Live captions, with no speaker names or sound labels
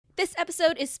This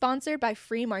episode is sponsored by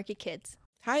Free Market Kids.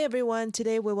 Hi, everyone.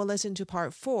 Today we will listen to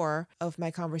part 4 of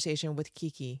my conversation with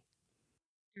Kiki.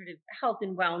 Sort of health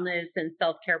and wellness and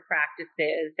self-care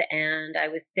practices. And I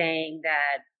was saying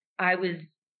that I was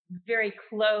very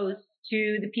close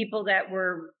to the people that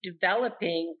were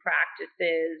developing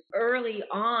practices early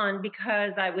on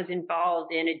because I was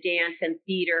involved in a dance and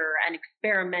theater and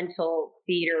experimental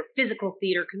theater, physical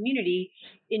theater community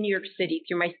in New York City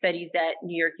through my studies at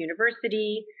New York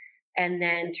University. And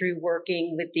then through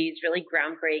working with these really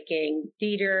groundbreaking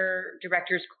theater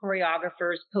directors,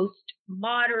 choreographers,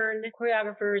 postmodern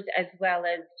choreographers, as well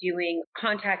as doing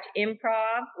contact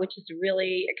improv, which is a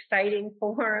really exciting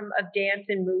form of dance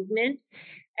and movement.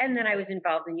 And then I was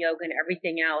involved in yoga and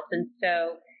everything else. And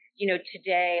so,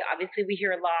 today, obviously we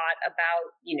hear a lot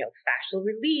about, fascial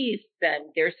release,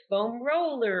 and there's foam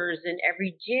rollers in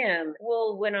every gym.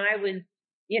 Well, when I was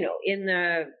in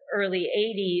the early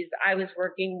 80s, I was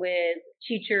working with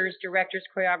teachers, directors,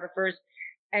 choreographers,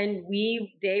 and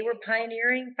they were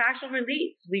pioneering fascial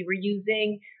release. We were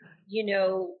using,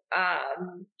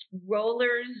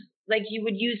 rollers like you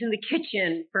would use in the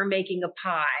kitchen for making a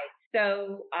pie.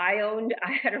 So I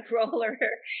had a roller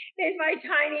in my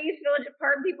tiny East Village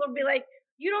apartment. People would be like,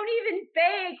 "You don't even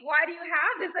bake. Why do you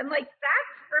have this?" I'm like,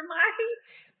 "That's for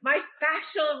my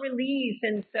fascial release."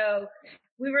 And so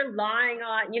we were lying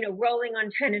on, rolling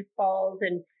on tennis balls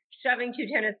and shoving 2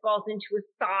 tennis balls into a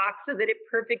sock so that it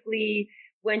perfectly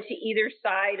went to either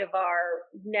side of our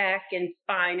neck and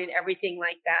spine and everything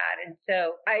like that. And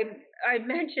so I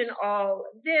mention all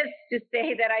this to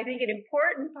say that I think an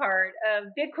important part of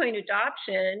Bitcoin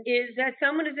adoption is that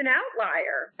someone is an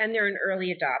outlier and they're an early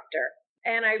adopter.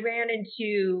 And I ran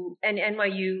into an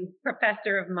NYU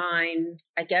professor of mine,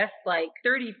 I guess like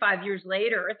 35 years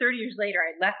later or 30 years later.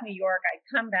 I left New York. I'd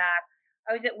come back.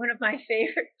 I was at one of my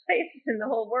favorite places in the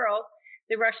whole world,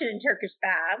 the Russian and Turkish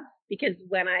baths, because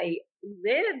when I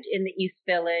lived in the East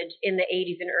Village in the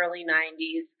 80s and early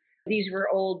 90s, these were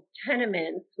old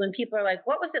tenements. When people are like,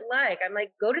 "What was it like?" I'm like,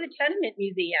 "Go to the tenement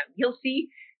museum. You'll see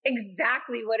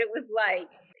exactly what it was like."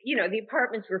 The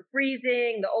apartments were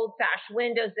freezing, the old-fashioned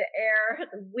windows, the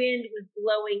wind was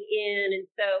blowing in. And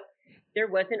so there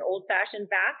was an old-fashioned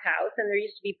bathhouse, and there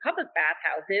used to be public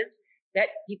bathhouses that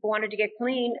people wanted to get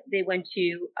clean. They went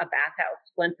to a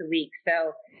bathhouse once a week.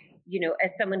 So,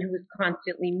 as someone who was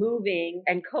constantly moving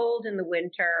and cold in the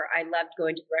winter, I loved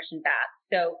going to the Russian bath.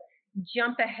 So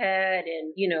jump ahead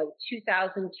in,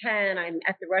 2010, I'm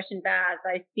at the Russian baths.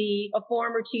 I see a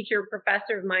former teacher,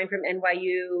 professor of mine from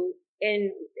NYU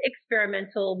in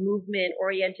experimental movement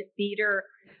oriented theater.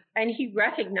 And he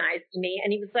recognized me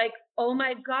and he was like, "Oh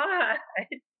my God.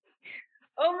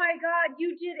 Oh my God,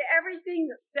 you did everything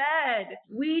said.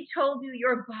 We told you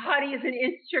your body is an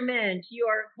instrument.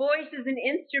 Your voice is an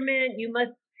instrument. You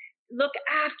must look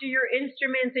after your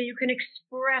instrument so you can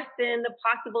express in the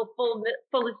possible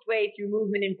fullest way through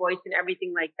movement and voice and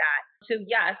everything like that." So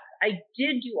yes, I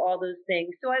did do all those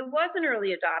things. So I was an early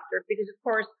adopter because, of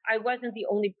course, I wasn't the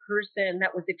only person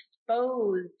that was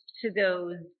exposed to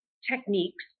those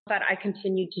techniques, but I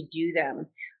continued to do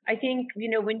them. I think,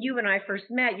 when you and I first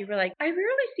met, you were like, "I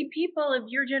rarely see people of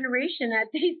your generation at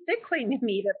these Bitcoin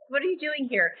meetups. What are you doing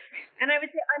here?" And I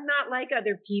would say, I'm not like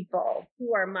other people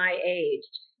who are my age.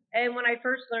 And when I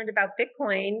first learned about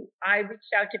Bitcoin, I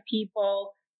reached out to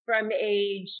people from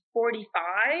age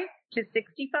 45 to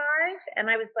 65. And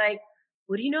I was like,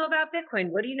 "What do you know about Bitcoin?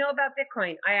 What do you know about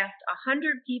Bitcoin?" I asked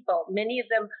 100 people, many of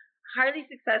them highly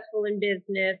successful in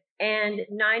business. And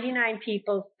 99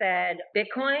 people said,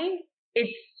 "Bitcoin,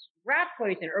 it's rat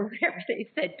poison," or whatever they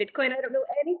said. "Bitcoin, I don't know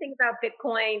anything about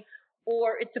Bitcoin,"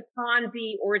 or "It's a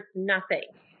Ponzi," or "It's nothing."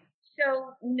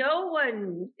 So no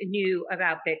one knew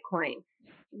about Bitcoin.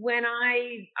 When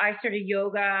I started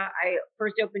yoga, I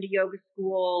first opened a yoga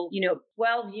school,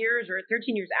 12 years or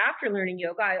 13 years after learning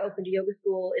yoga. I opened a yoga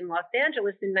school in Los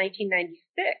Angeles in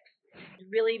 1996,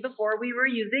 really before we were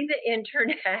using the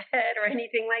internet or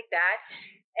anything like that.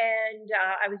 And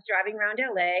I was driving around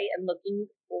LA and looking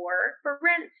for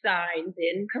rent signs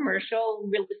in commercial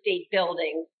real estate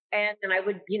buildings. And then I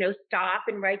would, stop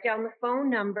and write down the phone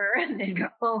number and then go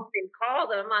home and call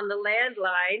them on the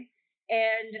landline.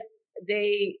 And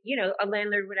they, a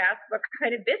landlord would ask, "What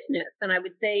kind of business?" And I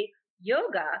would say,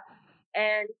 "Yoga."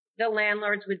 And the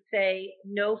landlords would say,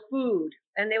 "No food."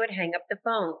 And they would hang up the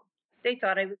phone. They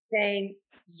thought I was saying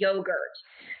yogurt.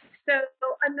 So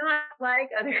I'm not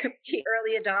like other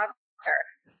early adopter.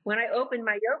 When I opened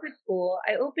my yoga school,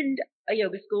 I opened a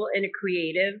yoga school in a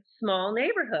creative, small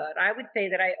neighborhood. I would say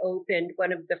that I opened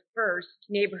one of the first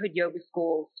neighborhood yoga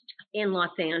schools in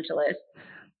Los Angeles.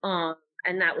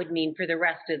 And that would mean for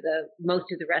most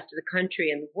of the rest of the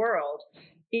country and the world,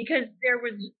 because there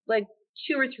was like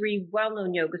two or three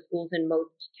well-known yoga schools in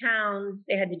most towns.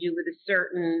 They had to do with a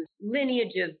certain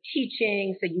lineage of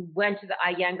teaching. So you went to the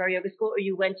Iyengar yoga school or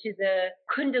you went to the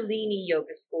Kundalini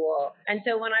yoga school. And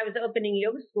so when I was opening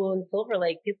yoga school in Silver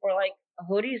Lake, people were like,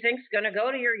 who do you think's going to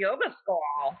go to your yoga school?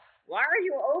 Why are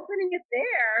you opening it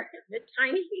there? The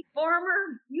tiny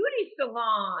former beauty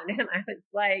salon. And I was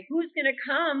like, who's going to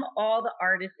come? All the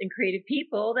artists and creative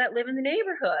people that live in the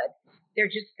neighborhood.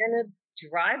 They're just going to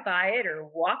drive by it or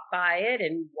walk by it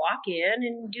and walk in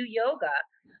and do yoga.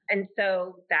 And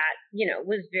so that,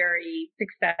 was very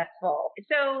successful.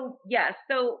 So, yes.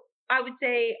 So I would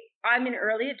say I'm an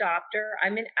early adopter.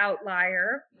 I'm an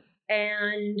outlier.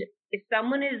 And if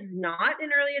someone is not an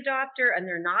early adopter and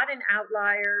they're not an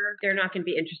outlier, they're not going to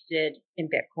be interested in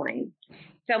Bitcoin.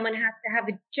 Someone has to have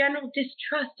a general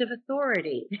distrust of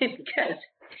authority because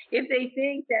if they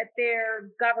think that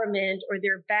their government or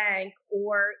their bank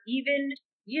or even,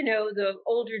 the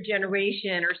older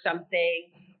generation or something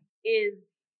is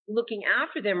looking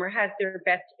after them or has their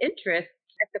best interests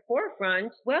at the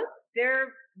forefront, well,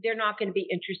 they're not going to be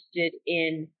interested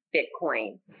in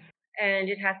Bitcoin. And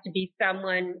it has to be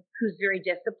someone who's very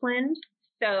disciplined.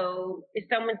 So if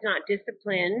someone's not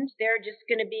disciplined, they're just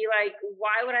going to be like,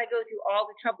 why would I go through all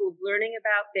the trouble of learning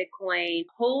about Bitcoin,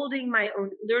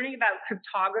 learning about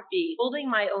cryptography, holding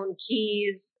my own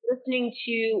keys, listening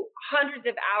to hundreds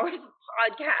of hours of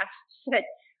podcasts that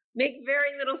make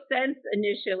very little sense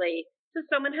initially. So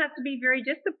someone has to be very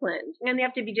disciplined, and they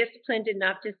have to be disciplined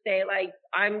enough to say, like,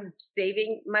 I'm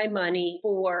saving my money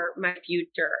for my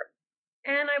future.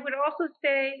 And I would also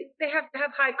say they have to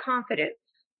have high confidence,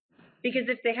 because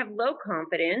if they have low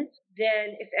confidence,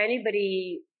 then if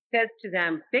anybody says to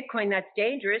them, Bitcoin, that's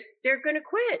dangerous, they're going to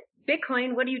quit.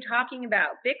 Bitcoin, what are you talking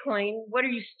about? Bitcoin, what are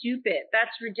you, stupid?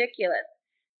 That's ridiculous.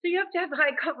 So you have to have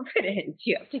high confidence.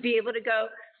 You have to be able to go,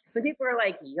 when people are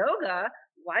like, yoga?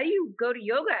 Why do you go to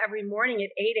yoga every morning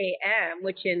at 8 a.m.,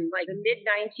 which in like the mid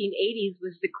 1980s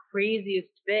was the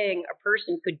craziest thing a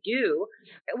person could do?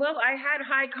 Well, I had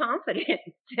high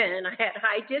confidence and I had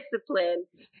high discipline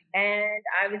and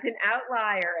I was an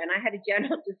outlier and I had a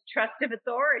general distrust of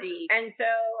authority. And so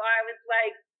I was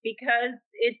like, because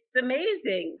it's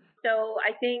amazing. So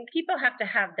I think people have to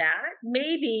have that.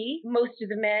 Maybe most of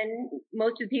the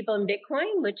people in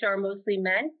Bitcoin, which are mostly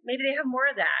men, maybe they have more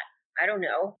of that. I don't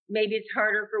know. Maybe it's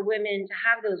harder for women to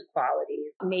have those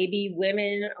qualities. Maybe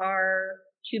women are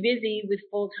too busy with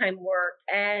full-time work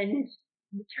and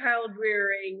child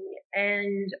rearing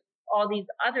and all these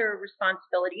other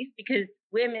responsibilities, because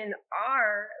women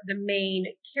are the main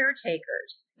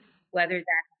caretakers, whether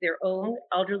that's their own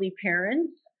elderly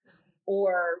parents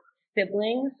or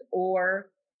siblings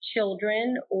or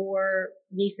children or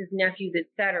nieces, nephews,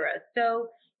 etc. So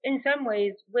in some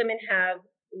ways, women have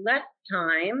less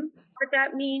time, but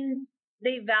that means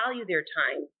they value their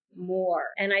time more.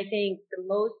 And I think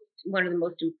one of the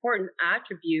most important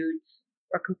attributes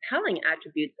or compelling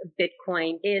attributes of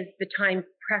Bitcoin is the time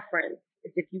preference.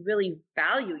 Is if you really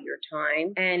value your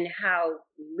time and how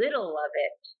little of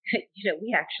it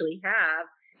we actually have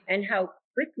and how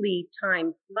quickly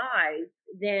time flies,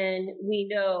 then we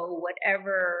know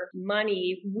whatever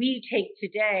money we take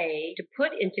today to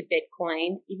put into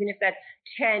Bitcoin, even if that's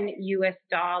 $10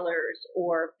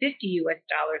 or $50 or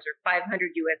 $500,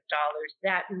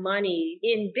 that money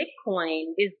in Bitcoin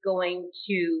is going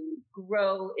to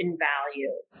grow in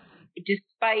value.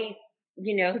 Despite,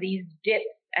 these dips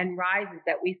and rises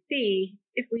that we see,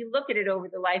 if we look at it over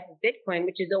the life of Bitcoin,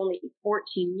 which is only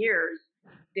 14 years,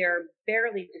 they're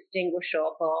barely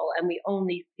distinguishable, and we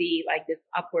only see like this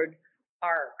upward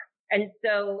arc. And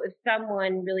so if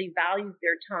someone really values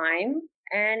their time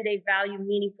and they value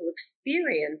meaningful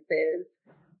experiences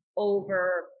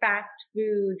over fast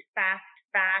food, fast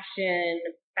fashion,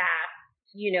 fast,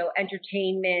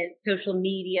 entertainment, social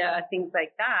media, things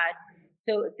like that.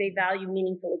 So if they value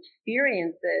meaningful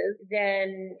experiences,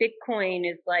 then Bitcoin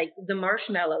is like the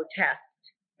marshmallow test.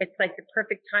 It's like the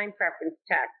perfect time preference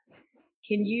test.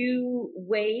 Can you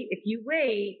wait? If you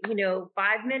wait,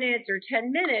 5 minutes or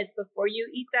 10 minutes before you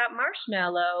eat that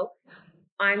marshmallow,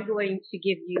 I'm going to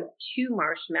give you 2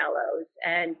 marshmallows.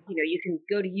 And, you can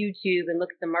go to YouTube and look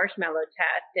at the marshmallow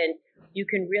test, and you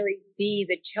can really see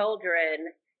the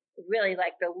children, really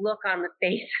like the look on the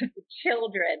face of the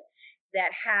children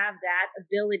that have that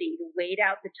ability to wait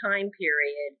out the time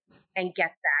period and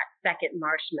get that second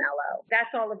marshmallow.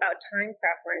 That's all about time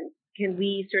preference. Can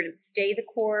we sort of stay the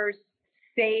course,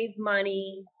 save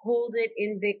money, hold it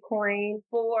in Bitcoin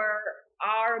for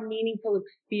our meaningful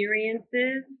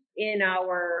experiences in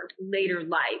our later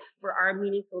life, for our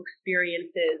meaningful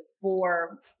experiences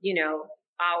for,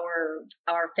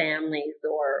 our families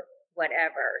or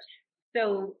whatever.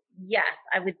 So yes,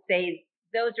 I would say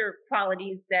those are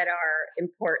qualities that are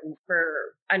important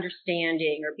for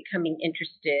understanding or becoming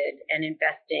interested and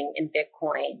investing in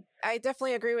Bitcoin. I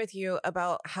definitely agree with you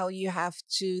about how you have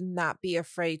to not be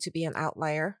afraid to be an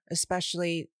outlier,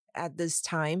 especially at this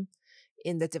time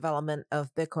in the development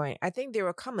of Bitcoin. I think there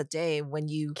will come a day when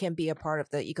you can be a part of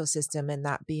the ecosystem and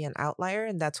not be an outlier.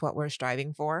 And that's what we're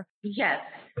striving for. Yes,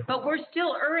 but we're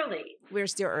still early. We're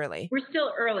still early. We're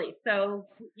still early. So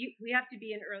we have to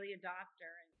be an early adopter.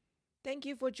 Thank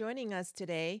you for joining us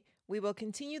today. We will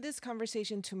continue this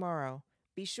conversation tomorrow.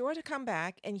 Be sure to come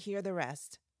back and hear the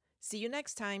rest. See you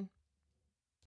next time.